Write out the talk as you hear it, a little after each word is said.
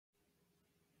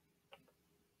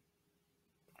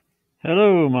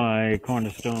Hello, my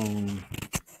cornerstone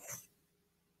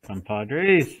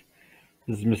compadres.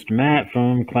 This is Mr. Matt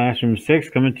from Classroom 6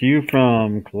 coming to you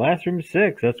from Classroom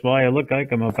 6. That's why I look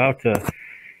like I'm about to,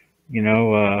 you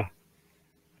know, uh,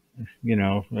 you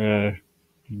know, uh,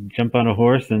 jump on a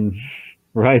horse and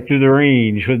ride through the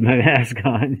range with my mask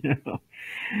on.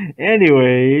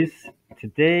 Anyways,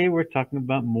 today we're talking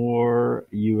about more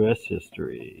U.S.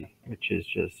 history, which is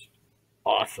just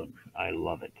awesome. I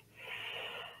love it.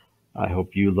 I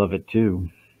hope you love it too.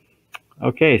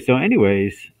 Okay, so we're going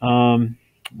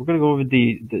to go over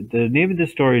the name of the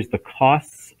story is The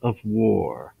Costs of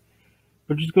War.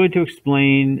 We're just going to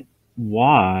explain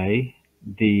why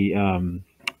the how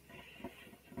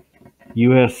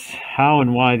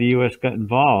and why the U.S. got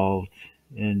involved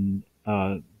in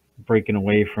breaking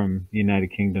away from the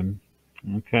United Kingdom,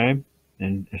 okay,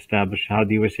 and establish how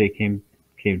the USA came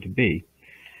to be.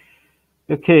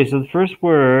 Okay, so the first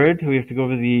word, we have to go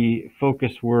over the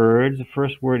focus words. The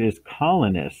first word is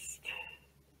colonist.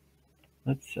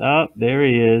 There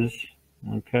he is.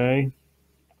 Okay.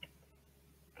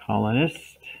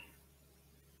 Colonist.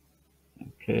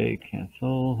 Okay,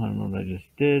 cancel. I don't know what I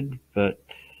just did, but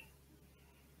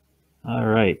all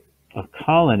right. A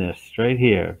colonist right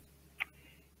here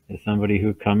is somebody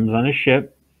who comes on a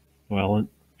ship, well,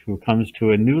 who comes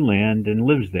to a new land and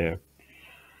lives there.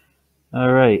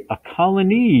 All right. A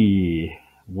colony.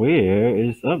 Where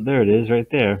is, oh, there it is right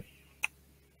there.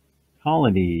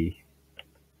 Colony.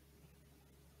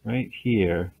 Right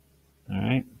here. All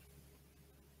right.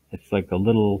 It's like a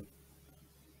little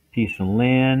piece of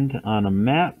land on a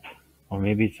map, or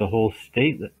maybe it's a whole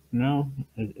state. No,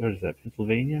 what is that?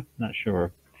 Pennsylvania? Not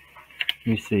sure.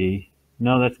 Let me see.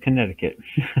 No, that's Connecticut,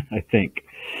 I think.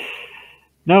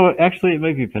 No, actually, it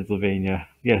might be Pennsylvania.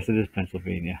 Yes, it is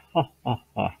Pennsylvania. Ha ha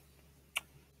ha.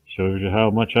 Shows you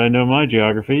how much I know my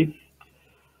geography.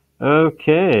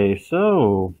 Okay,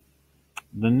 so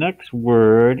the next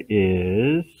word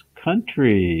is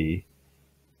country.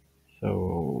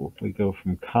 So we go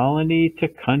from colony to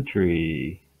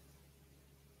country.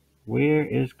 Where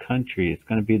is country? It's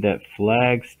going to be that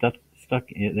flag stuck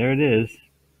in. There it is.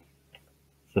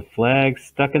 It's a flag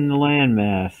stuck in the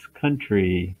landmass.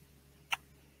 Country.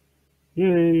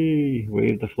 Yay!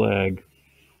 Wave the flag.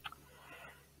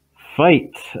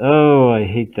 Fight. Oh, I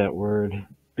hate that word.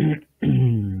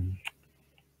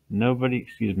 Nobody,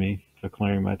 excuse me for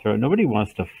clearing my throat. Nobody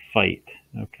wants to fight,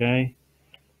 okay?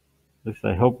 At least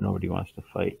I hope nobody wants to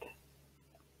fight.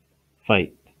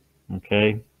 Fight,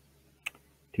 okay?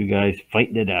 Two guys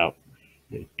fighting it out.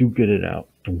 They're duking it out.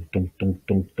 Dunk, dunk, dunk,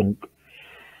 dunk, dunk.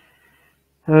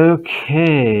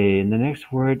 Okay, and the next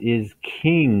word is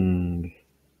king.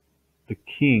 The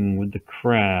king with the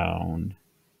crown.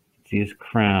 See his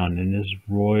crown and his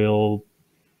royal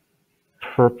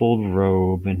purple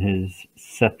robe and his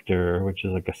scepter, which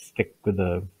is like a stick with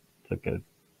it's like a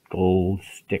gold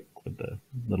stick with a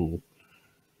little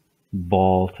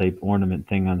ball type ornament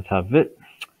thing on the top of it.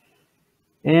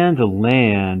 And the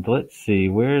land. Let's see,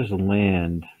 where's the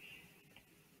land?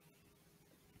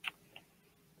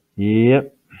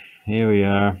 Yep, here we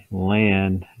are.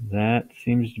 Land. That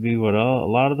seems to be what a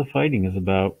lot of the fighting is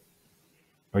about,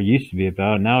 or used to be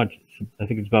about. Now I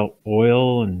think it's about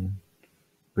oil and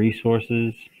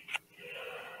resources.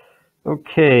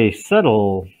 Okay,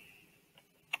 settle.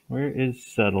 Where is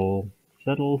settle?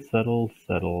 Settle, settle,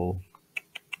 settle.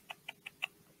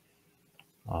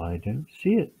 I don't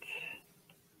see it.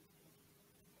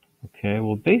 Okay,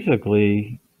 well,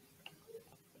 basically,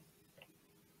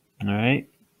 all right,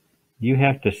 you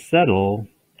have to settle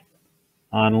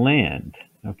on land,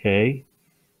 okay?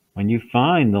 When you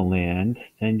find the land,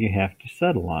 then you have to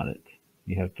settle on it.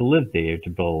 You have to live there. You have to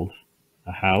build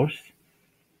a house,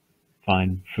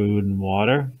 find food and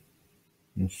water,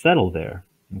 and settle there,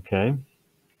 okay?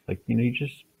 Like, you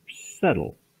just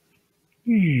settle.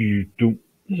 This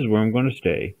is where I'm going to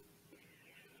stay.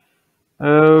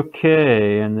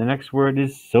 Okay, and the next word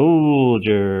is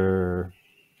soldier.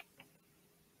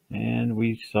 And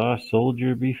we saw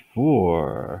soldier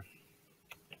before.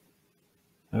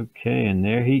 Okay, and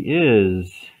there he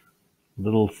is.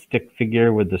 Little stick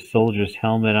figure with the soldier's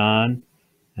helmet on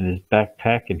and his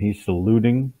backpack, and he's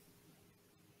saluting.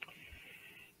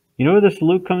 You know where the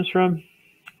salute comes from?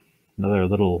 Another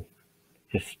little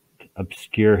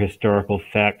obscure historical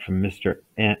fact from Mr.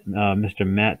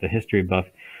 Matt, the history buff.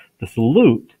 The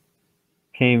salute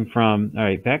came from, all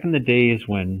right, back in the days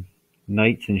when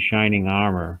knights in shining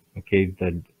armor, okay,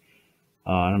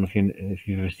 I don't know if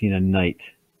you've ever seen a knight.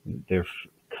 They're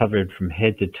covered from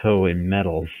head to toe in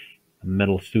metal, a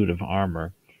metal suit of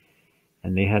armor,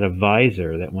 and they had a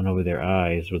visor that went over their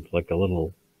eyes with like a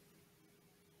little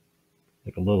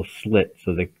like a little slit,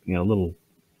 so they, a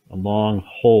long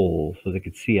hole so they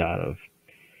could see out of.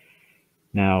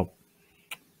 Now,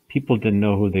 people didn't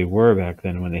know who they were back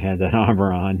then when they had that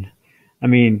armor on. I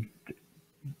mean,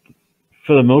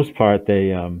 for the most part,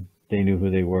 they knew who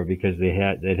they were because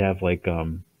they'd have like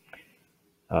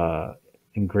uh,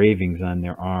 engravings on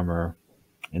their armor,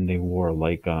 and they wore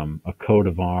like a coat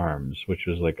of arms, which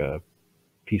was like a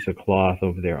piece of cloth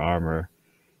over their armor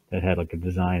that had like a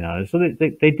design on it. So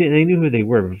they knew who they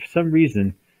were, but for some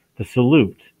reason, the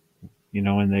salute,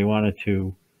 when they wanted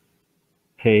to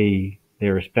pay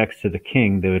their respects to the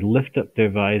king, they would lift up their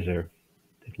visor.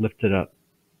 They'd lift it up,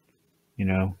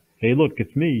 Hey, look,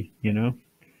 it's me,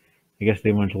 I guess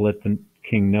they wanted to let the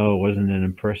king know it wasn't an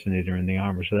impersonator in the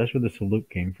armor. So that's where the salute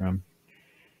came from,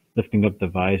 lifting up the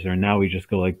visor. And now we just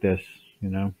go like this.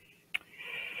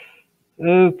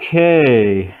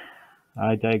 Okay,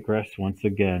 I digress once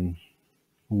again.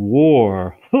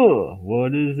 War. Huh,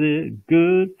 what is it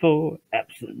good for?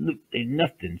 Absolutely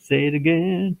nothing. Say it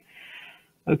again.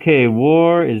 Okay,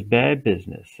 war is bad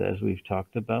business, as we've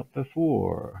talked about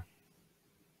before.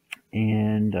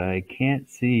 And I can't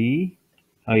see.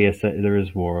 Oh, yes, there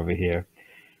is war over here.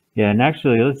 Yeah, and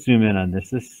actually, let's zoom in on this.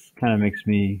 This kind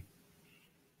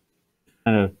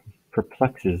of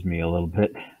perplexes me a little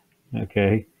bit,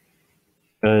 okay?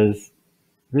 Because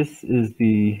this is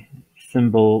the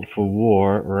symbol for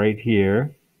war right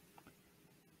here,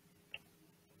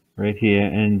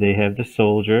 and they have the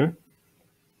soldier,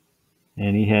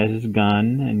 and he has his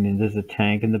gun, and then there's a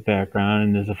tank in the background,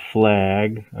 and there's a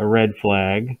flag, a red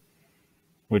flag,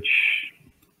 which,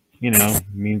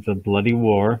 means a bloody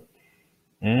war.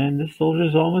 And the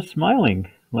soldier's almost smiling,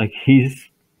 like he's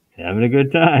having a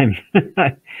good time.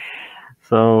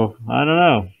 So, I don't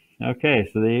know. Okay,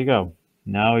 so there you go.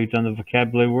 Now we've done the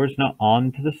vocabulary words. Now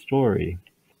on to the story.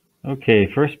 Okay,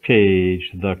 first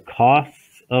page, the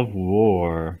costs of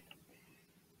war.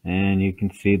 And you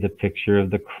can see the picture of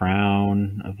the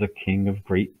crown of the King of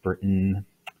Great Britain.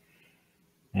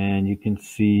 And you can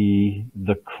see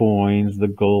the coins, the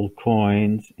gold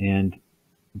coins, and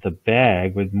the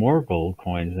bag with more gold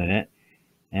coins in it.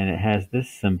 And it has this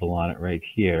symbol on it right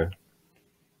here.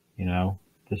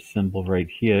 This symbol right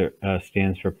here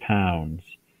stands for pounds,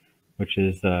 which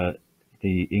is the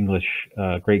English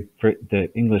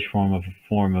the English form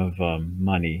of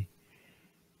money.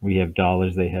 We have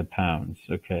dollars, they have pounds.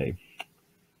 Okay,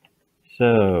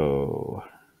 so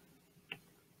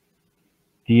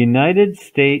the United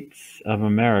States of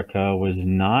America was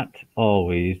not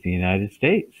always the United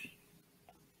States.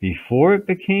 Before it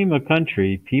became a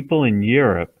country, people in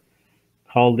Europe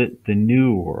called it the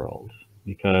New World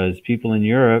because people in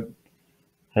Europe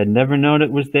had never known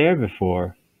it was there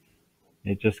before.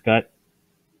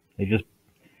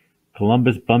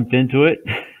 Columbus bumped into it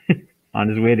on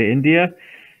his way to India,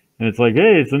 and it's like,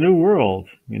 hey, it's a new world,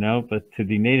 but to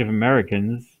the Native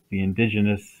Americans, the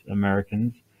indigenous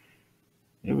Americans,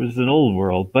 it was an old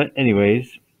world. But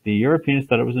anyways, the Europeans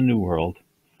thought it was a new world.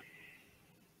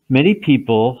 Many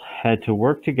people had to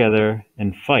work together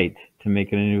and fight to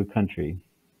make it a new country.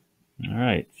 All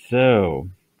right, so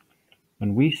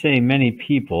when we say many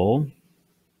people,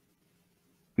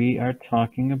 we are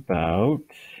talking about,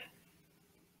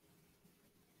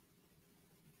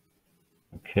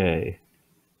 okay,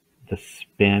 the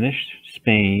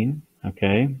Spain,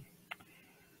 okay,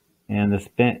 and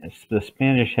the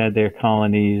Spanish had their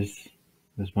colonies.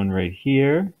 There's one right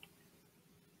here,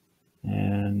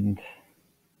 and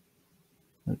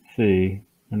let's see,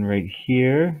 one right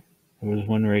here. There was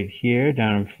one right here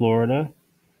down in Florida,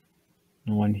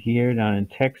 and one here down in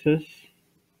Texas.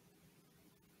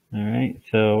 All right,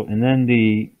 so and then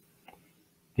the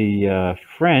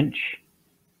French,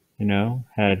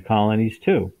 had colonies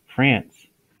too. France.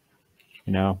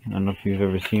 I don't know if you've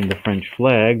ever seen the French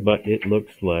flag, but it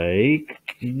looks like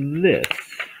this.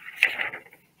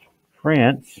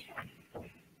 France,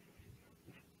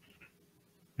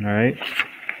 all right,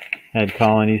 had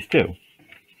colonies too.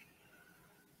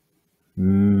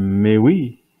 Mais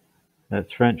oui,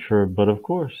 that's French for but of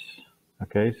course.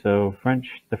 Okay, so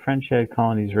the French had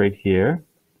colonies right here.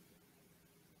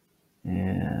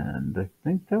 And I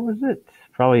think that was it.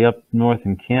 Probably up north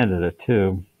in Canada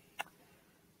too.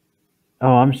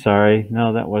 Oh, I'm sorry.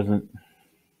 No, that wasn't.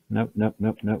 Nope.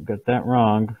 Got that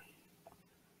wrong.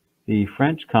 The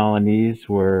French colonies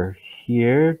were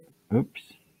here. Oops.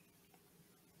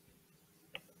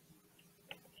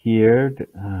 Here.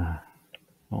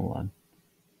 Hold on.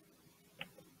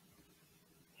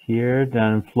 Here,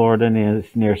 down in Florida,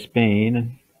 near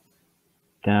Spain.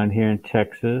 Down here in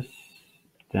Texas.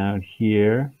 Down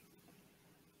here.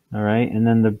 All right. And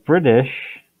then the British,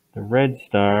 the Red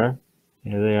Star,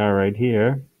 Here they are right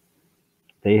here.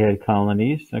 They had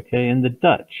colonies, okay, and the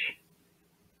Dutch.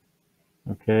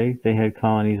 Okay, they had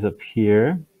colonies up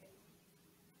here.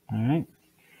 All right.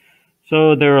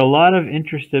 So there are a lot of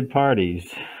interested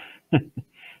parties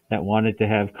that wanted to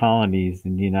have colonies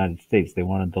in the United States. They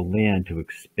wanted the land to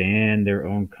expand their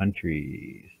own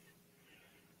countries.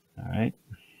 All right.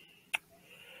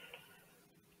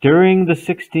 During the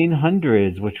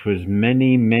 1600s, which was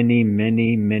many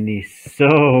millions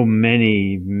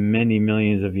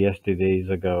of yesterdays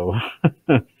ago,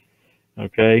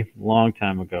 okay, long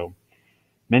time ago,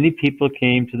 many people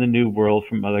came to the New World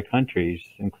from other countries,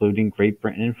 including Great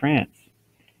Britain and France.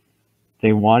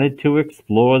 They wanted to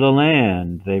explore the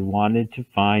land. They wanted to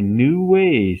find new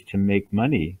ways to make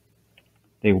money.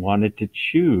 They wanted to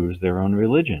choose their own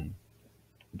religion.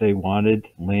 They wanted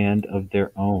land of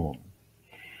their own.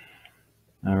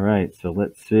 All right, so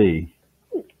let's see.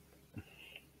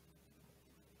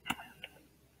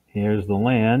 Here's the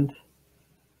land.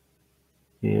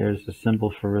 Here's the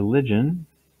symbol for religion.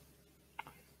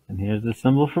 And here's the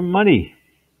symbol for money.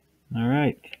 All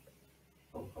right.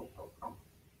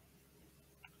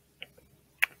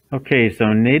 Okay,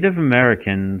 so Native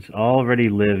Americans already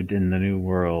lived in the New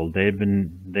World. They've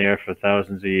been there for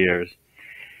thousands of years.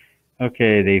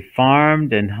 Okay, they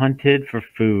farmed and hunted for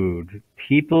food.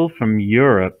 People from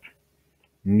Europe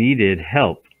needed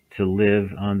help to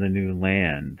live on the new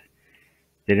land.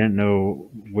 They didn't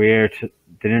know where to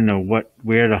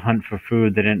hunt for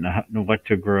food. They didn't know what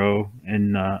to grow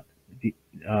in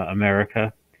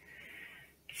America.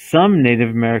 Some Native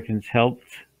Americans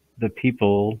helped the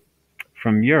people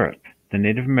from Europe. The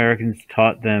Native Americans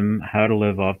taught them how to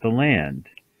live off the land.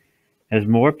 As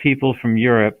more people from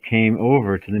Europe came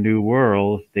over to the New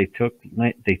World, they took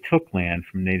land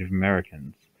from Native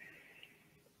Americans.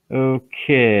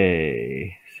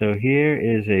 Okay, so here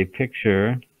is a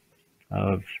picture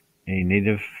of a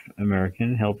Native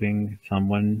American helping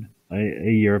someone, a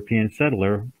European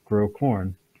settler, grow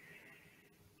corn.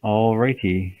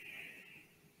 Alrighty.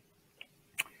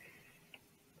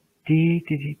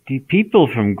 People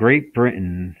from Great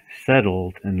Britain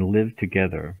settled and lived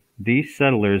together. These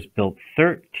settlers built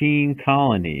 13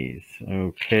 colonies.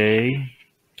 Okay,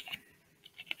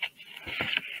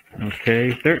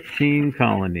 13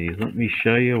 colonies. Let me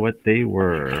show you what they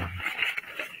were.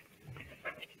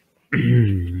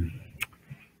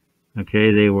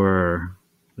 Okay,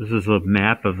 this is a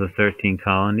map of the 13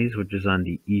 colonies, which is on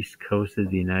the east coast of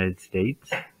the United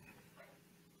States.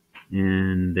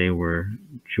 And they were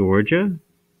Georgia,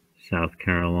 South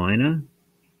Carolina,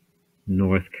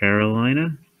 North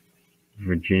Carolina,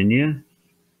 Virginia,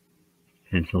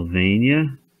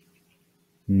 Pennsylvania,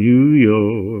 New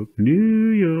York,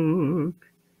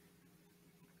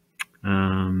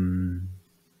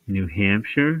 New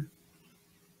Hampshire,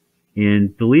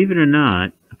 and believe it or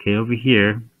not, okay, over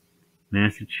here,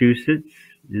 Massachusetts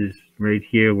is right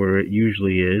here where it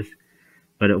usually is.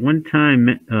 But at one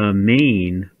time,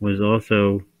 Maine was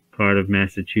also part of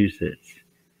Massachusetts.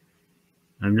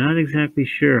 I'm not exactly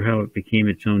sure how it became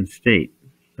its own state,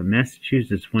 but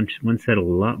Massachusetts once had a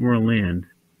lot more land.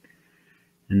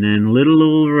 And then little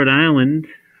old Rhode Island,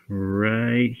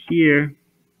 right here,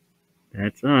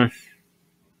 that's us.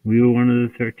 We were one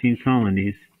of the 13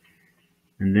 colonies.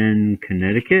 And then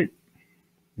Connecticut,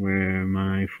 where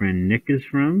my friend Nick is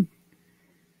from.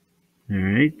 All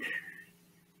right.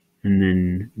 And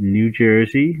then New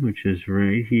Jersey, which is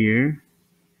right here.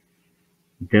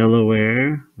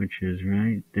 Delaware, which is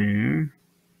right there.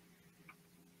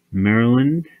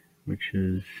 Maryland, which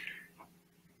is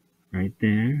right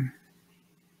there.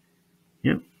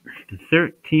 Yep, the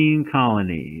 13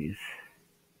 colonies.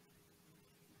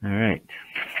 All right.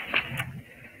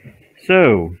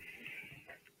 So,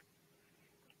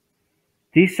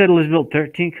 these settlers built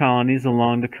 13 colonies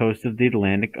along the coast of the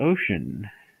Atlantic Ocean.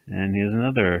 And here's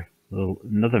another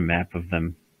map of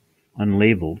them,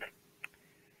 unlabeled.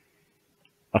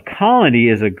 A colony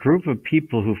is a group of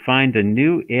people who find a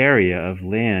new area of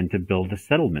land to build a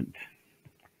settlement.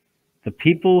 The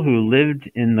people who lived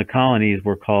in the colonies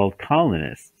were called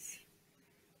colonists.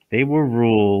 They were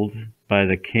ruled by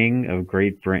the King of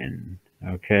Great Britain.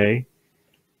 Okay?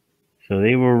 So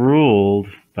they were ruled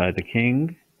by the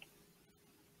King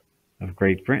of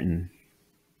Great Britain.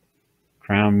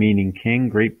 Crown meaning king,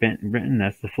 Great Britain,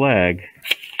 that's the flag.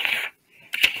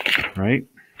 Right?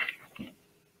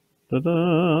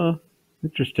 Ta-da!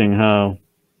 Interesting how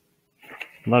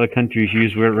a lot of countries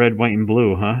use red, white, and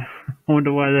blue, huh? I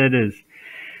wonder why that is.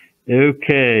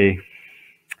 Okay.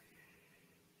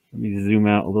 Let me zoom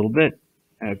out a little bit.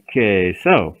 Okay,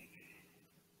 so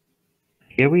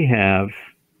here we have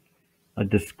a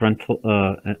disgruntled,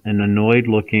 an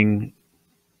annoyed-looking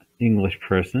English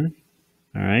person.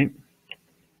 All right.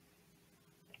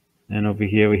 And over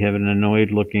here we have an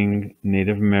annoyed-looking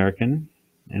Native American.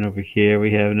 And over here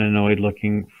we have an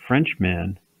annoyed-looking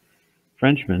Frenchman.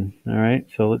 All right.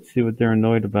 So let's see what they're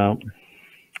annoyed about.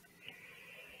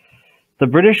 The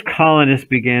British colonists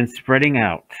began spreading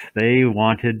out. They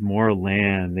wanted more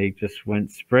land. They just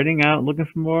went spreading out looking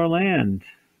for more land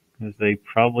because they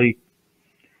probably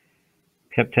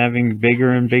kept having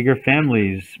bigger and bigger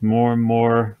families, more and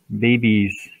more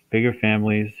babies, bigger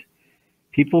families.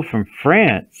 People from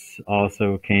France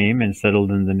also came and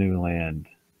settled in the new land.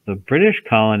 The British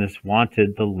colonists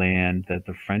wanted the land that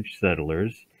the French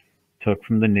settlers took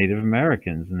from the Native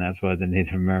Americans, and that's why the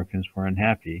Native Americans were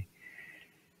unhappy.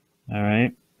 All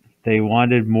right. They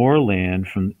wanted more land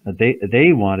from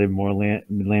they wanted more land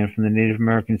from the Native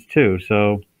Americans too.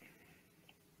 So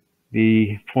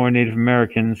the poor Native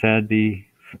Americans had the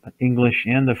English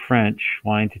and the French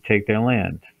wanting to take their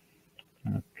land.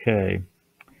 Okay.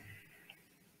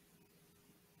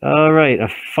 All right. A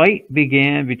fight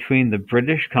began between the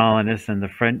British colonists and the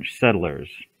French settlers.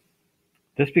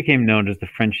 This became known as the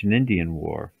French and Indian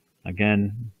War.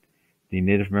 Again, the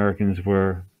Native Americans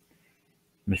were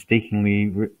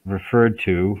mistakenly referred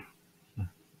to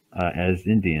as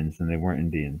Indians, and they weren't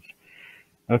Indians.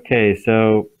 Okay,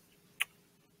 so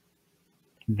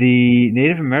the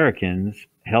Native Americans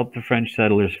helped the French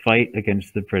settlers fight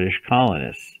against the British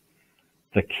colonists.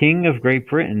 The King of Great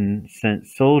Britain sent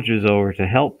soldiers over to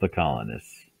help the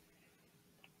colonists.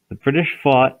 The British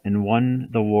fought and won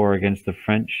the war against the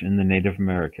French and the Native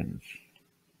Americans.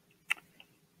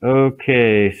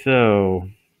 Okay, so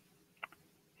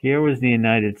here was the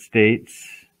United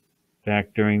States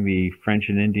back during the French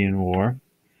and Indian War.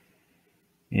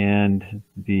 And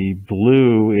the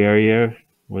blue area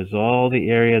was all the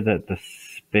area that the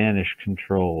Spain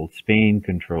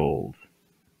controlled.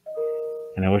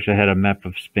 And I wish I had a map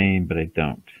of Spain, but I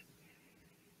don't.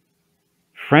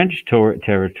 French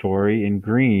territory in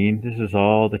green, this is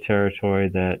all the territory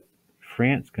that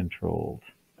France controlled.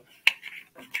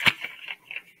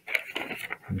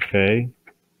 Okay.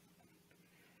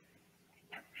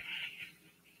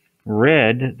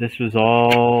 Red, this was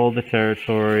all the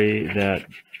territory that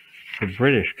the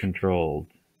British controlled,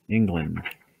 England.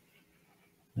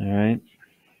 All right.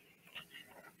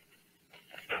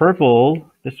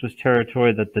 Purple, this was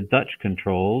territory that the Dutch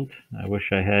controlled. I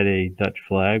wish I had a Dutch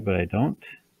flag, but I don't.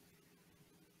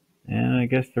 And I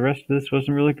guess the rest of this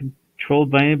wasn't really controlled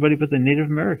by anybody but the Native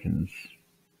Americans.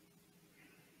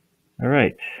 All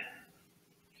right.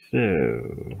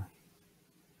 So,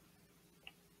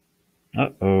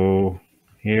 uh-oh.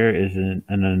 Here is an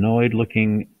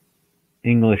annoyed-looking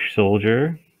English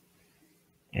soldier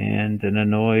and an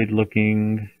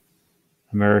annoyed-looking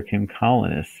American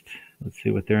colonist. Let's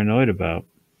see what they're annoyed about.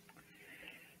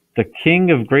 The King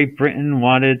of Great Britain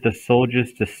wanted the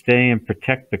soldiers to stay and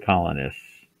protect the colonists.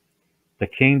 The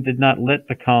king did not let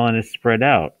the colonists spread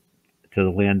out to the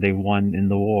land they won in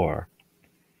the war.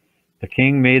 The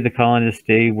king made the colonists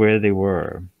stay where they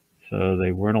were, so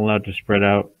they weren't allowed to spread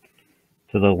out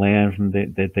to the land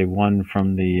that they won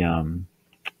from the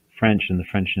French in the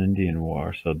French and Indian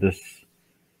War. So this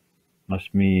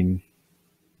must mean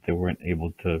they weren't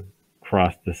able to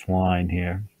cross this line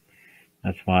here.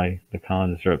 That's why the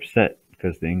colonists are upset,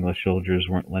 because the English soldiers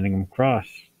weren't letting them cross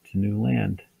to new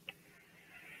land.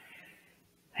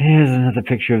 Here's another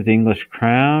picture of the English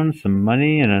crown, some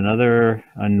money, and another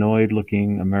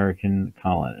annoyed-looking American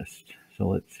colonist. So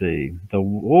let's see. The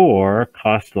war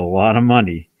cost a lot of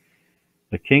money.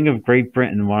 The King of Great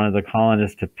Britain wanted the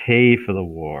colonists to pay for the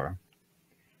war.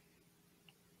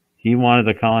 He wanted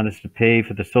the colonists to pay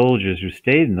for the soldiers who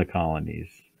stayed in the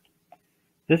colonies.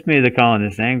 This made the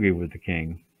colonists angry with the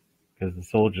king, because the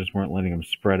soldiers weren't letting them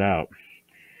spread out.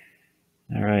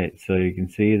 All right, so you can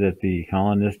see that the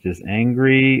colonist is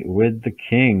angry with the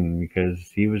king because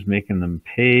he was making them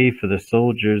pay for the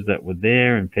soldiers that were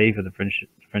there and pay for the French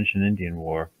and Indian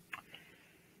War.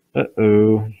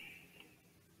 Uh-oh.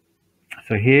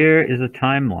 So here is a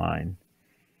timeline.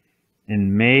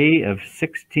 In May of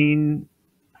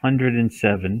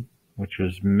 1607, which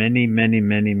was many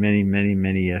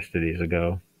yesterdays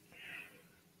ago,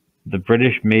 the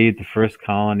British made the first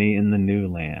colony in the new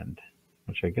land,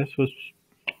 which I guess was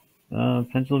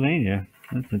Pennsylvania.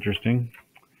 That's interesting.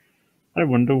 I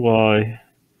wonder why.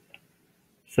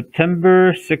 September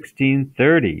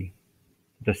 1630,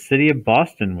 the city of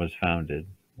Boston was founded,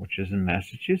 which is in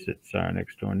Massachusetts, our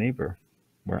next door neighbor,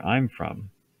 where I'm from.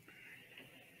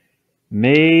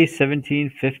 May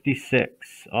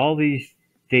 1756. All these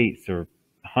dates are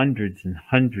hundreds and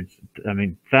hundreds, I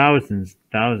mean, thousands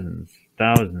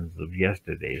of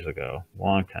yesterdays ago,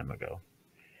 long time ago.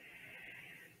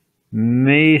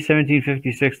 May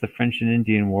 1756, the French and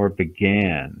Indian War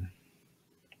began.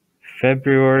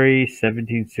 February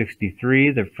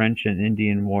 1763, the French and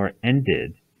Indian War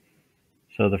ended.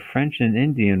 So the French and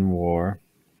Indian War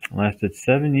lasted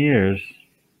 7 years.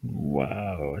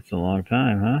 Wow, that's a long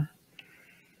time, huh?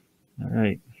 All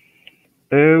right.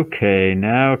 Okay,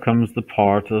 now comes the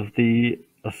part of the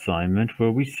assignment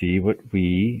where we see what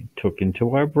we took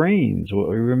into our brains, what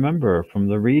we remember from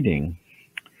the reading.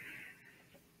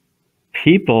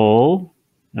 People,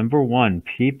 number 1,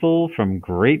 people from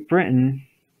Great Britain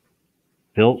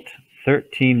built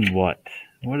 13 what?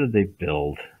 What did they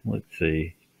build? Let's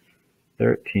see.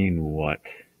 13 what?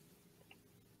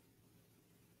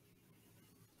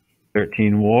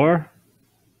 13 war?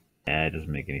 Yeah, it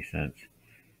doesn't make any sense.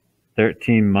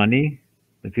 13 money?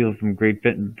 The people from Great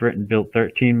Britain built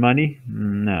 13 money?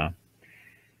 No.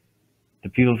 The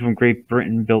people from Great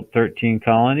Britain built 13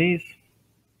 colonies?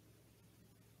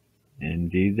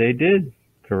 Indeed they did.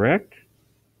 Correct?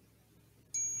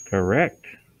 Correct.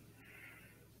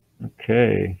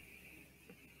 Okay.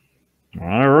 We're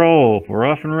on a roll. We're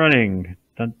off and running.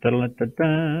 The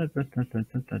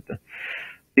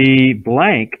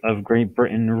blank of Great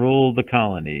Britain ruled the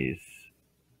colonies.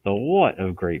 The what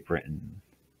of Great Britain?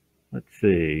 Let's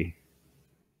see.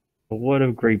 The what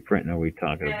of Great Britain are we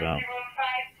talking about?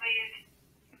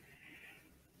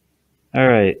 All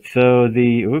right, so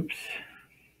the, oops.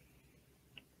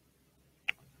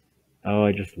 Oh,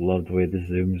 I just love the way this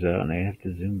zooms out, and I have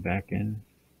to zoom back in.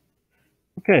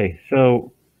 Okay,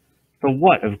 so the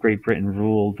what of Great Britain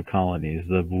ruled the colonies?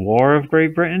 The War of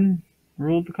Great Britain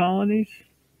ruled the colonies?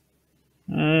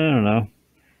 I don't know.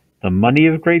 The money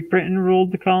of Great Britain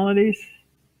ruled the colonies?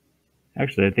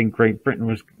 Actually, I think Great Britain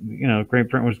was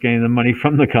getting the money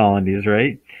from the colonies,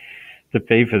 right? To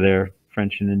pay for their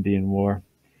French and Indian War.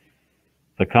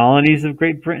 The colonies of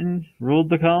Great Britain ruled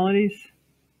the colonies?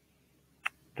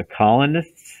 The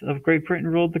colonists of Great Britain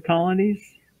ruled the colonies?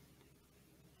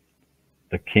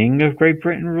 The King of Great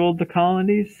Britain ruled the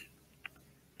colonies?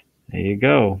 There you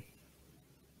go.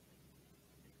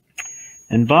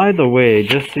 And by the way,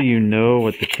 just so you know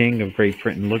what the King of Great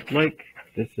Britain looked like,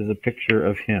 this is a picture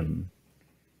of him.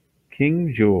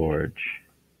 King George.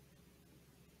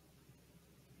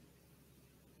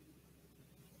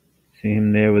 See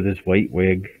him there with his white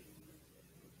wig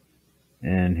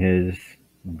and his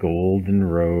golden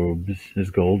robes,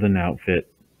 his golden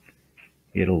outfit.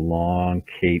 He had a long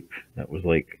cape that was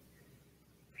like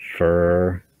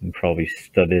fur and probably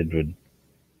studded with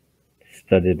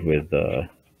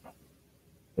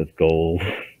gold.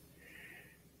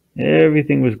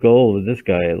 Everything was gold with this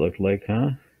guy, it looked like,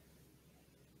 huh?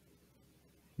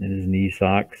 And his knee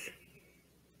socks.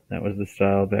 That was the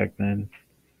style back then.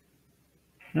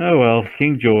 Oh well,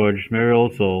 King George, merry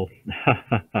old soul.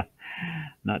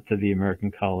 Not to the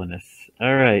American colonists.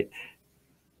 All right.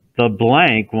 The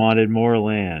blank wanted more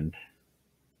land.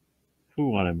 Who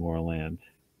wanted more land?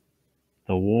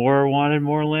 The war wanted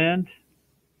more land?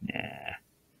 Nah.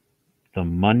 The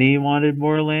money wanted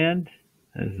more land?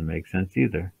 That doesn't make sense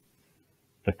either.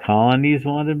 The colonies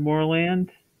wanted more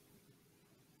land?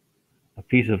 A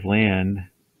piece of land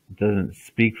doesn't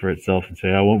speak for itself and say,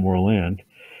 I want more land.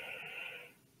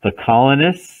 The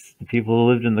colonists, the people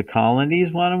who lived in the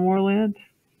colonies, wanted more land?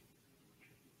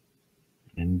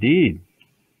 Indeed.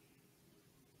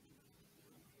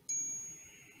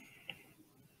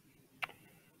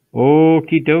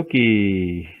 Okie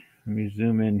dokie. Let me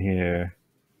zoom in here.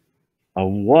 A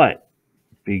what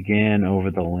began over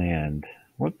the land?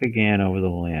 What began over the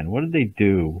land? What did they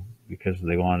do because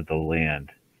they wanted the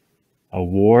land? A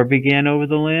war began over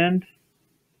the land?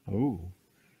 Ooh.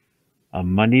 A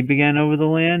money began over the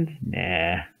land?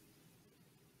 Nah.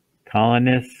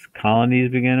 Colonies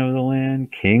began over the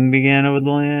land? King began over the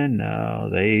land? No,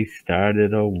 they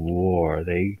started a war.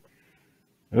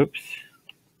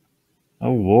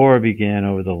 A war began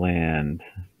over the land.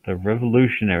 The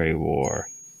Revolutionary War.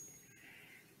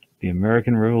 The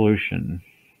American Revolution.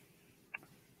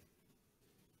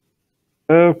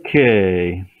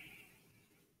 Okay.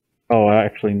 Oh,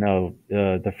 actually, no.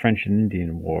 The French and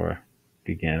Indian War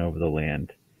began over the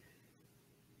land.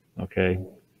 Okay.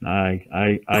 I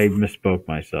misspoke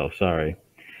myself. Sorry.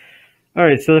 All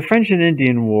right. So the French and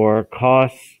Indian War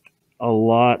cost a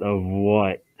lot of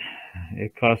what?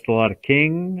 It cost a lot of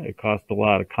king. It cost a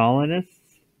lot of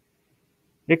colonists.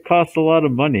 It cost a lot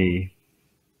of money.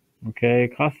 Okay.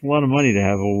 It cost a lot of money to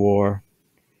have a war.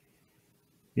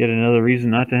 Yet another reason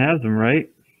not to have them, right?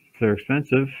 If they're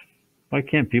expensive. Why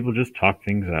can't people just talk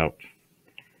things out?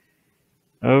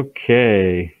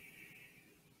 Okay.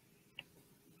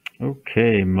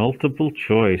 Okay, multiple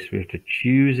choice. We have to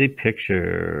choose a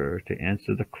picture to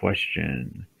answer the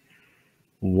question.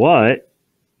 What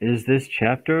is this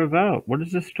chapter about? What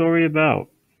is this story about?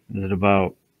 Is it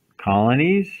about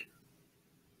colonies?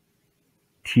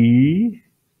 Tea?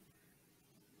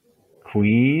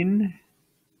 Queen?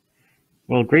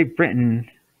 Well, Great Britain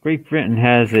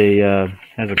has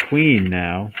a queen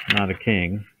now, not a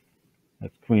king.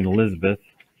 That's Queen Elizabeth.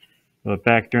 But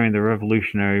back during the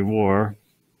Revolutionary War,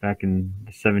 back in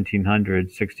the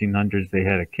 1700s, 1600s, they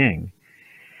had a king.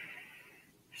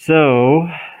 So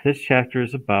this chapter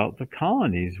is about the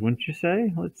colonies, wouldn't you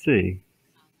say? Let's see.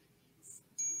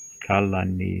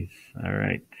 Colonies. All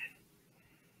right.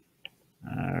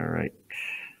 All right.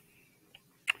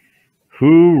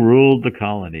 Who ruled the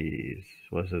colonies?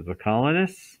 Was it the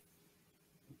colonists?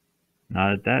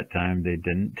 Not at that time, they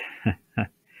didn't.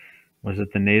 Was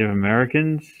it the Native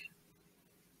Americans?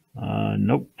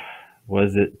 Nope.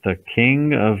 Was it the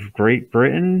King of Great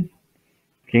Britain?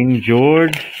 King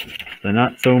George, the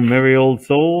not so merry old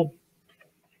soul?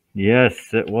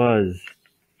 Yes, it was.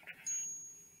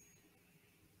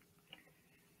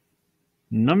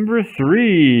 Number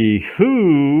 3.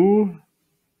 Who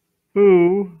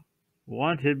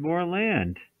wanted more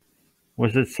land?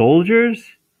 Was it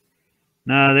soldiers?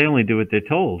 No, they only do what they're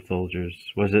told, soldiers.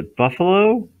 Was it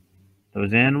buffalo?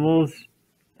 Those animals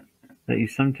that you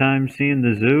sometimes see in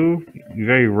the zoo? You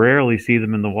very rarely see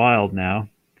them in the wild now.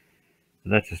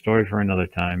 That's a story for another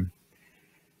time.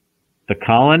 The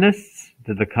colonists?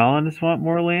 Did the colonists want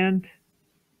more land?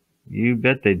 You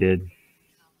bet they did.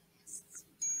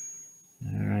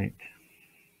 All right.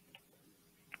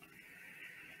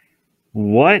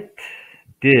 What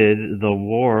did the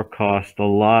war cost a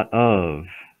lot of?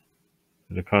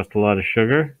 Did it cost a lot of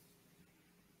sugar?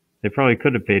 They probably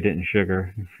could have paid it in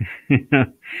sugar.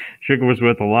 Sugar was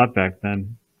worth a lot back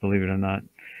then, believe it or not.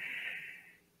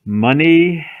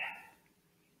 Money.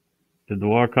 Did the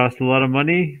war cost a lot of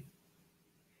money?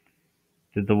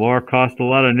 Did the war cost a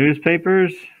lot of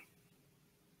newspapers?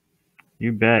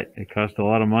 You bet. It cost a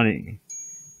lot of money.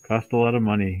 Cost a lot of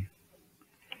money.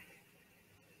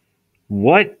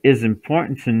 What is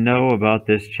important to know about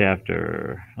this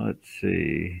chapter? Let's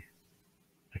see.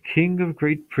 The King of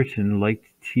Great Britain liked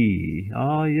tea.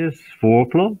 Ah, yes, 4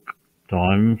 o'clock.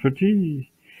 Time for tea.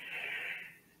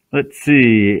 Let's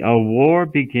see. A war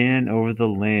began over the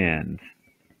land.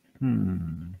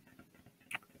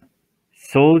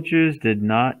 Soldiers did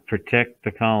not protect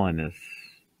the colonists.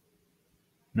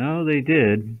 No, they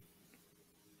did.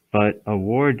 But a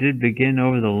war did begin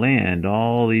over the land.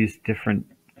 All these different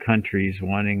countries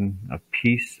wanting a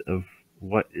piece of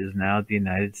what is now the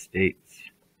United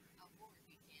States.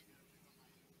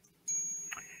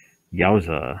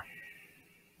 Yowza.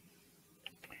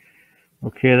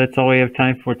 Okay, that's all we have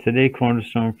time for today,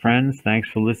 Cornerstone friends. Thanks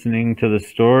for listening to the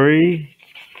story.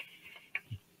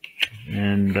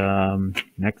 And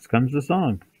next comes the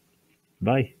song.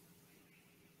 Bye.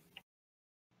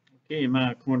 Okay,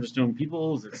 my Cornerstone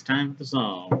peoples, it's time for the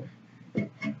song.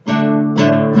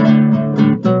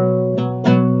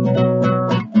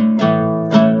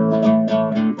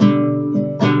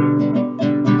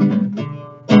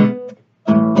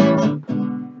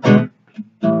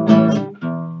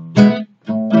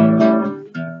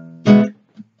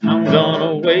 I'm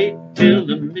gonna wait till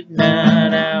the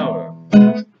midnight hour.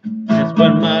 That's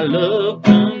when my love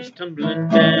comes tumbling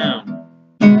down.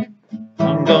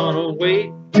 I'm gonna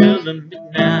wait till the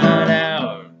midnight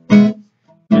hour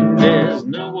when there's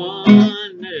no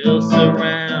one else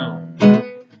around.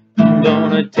 I'm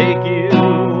gonna take you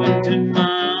into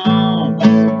my arms.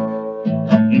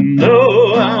 You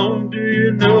know I won't do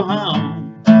you no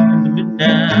harm in the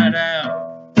midnight hour.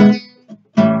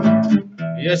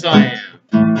 Yes, I am.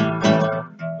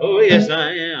 Oh, yes,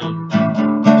 I am.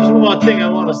 Just one more thing I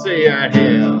want to say right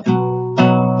here.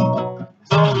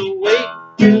 Gonna wait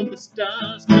till the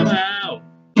stars come out.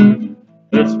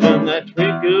 That's when that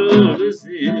twinkle is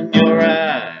in your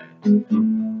eye.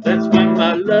 That's when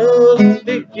my love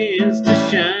begins to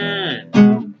shine.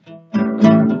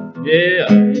 Yeah,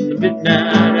 in the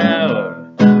midnight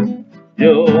hour.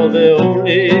 You're the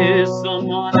only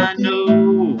someone I know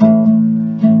who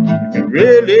can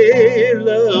really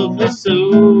love me so.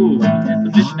 In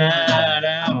the midnight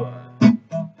hour.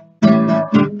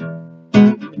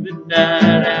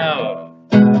 Midnight hour.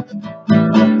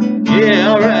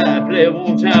 Yeah, alright, play it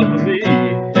one time for me.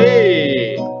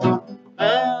 Hey.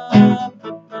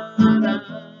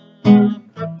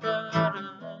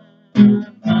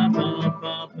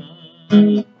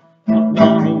 I'm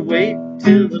gonna wait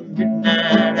till the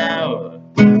midnight hour.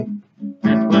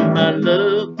 That's when my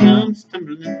love comes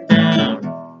tumbling down.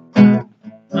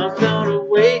 I'm gonna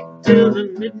wait till the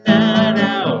midnight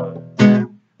hour.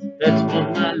 That's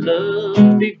when my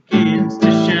love begins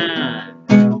to shine.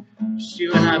 Just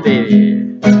you and I, baby,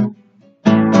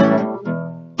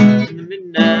 in the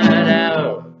midnight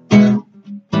hour.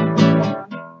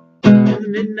 In the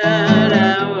midnight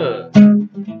hour.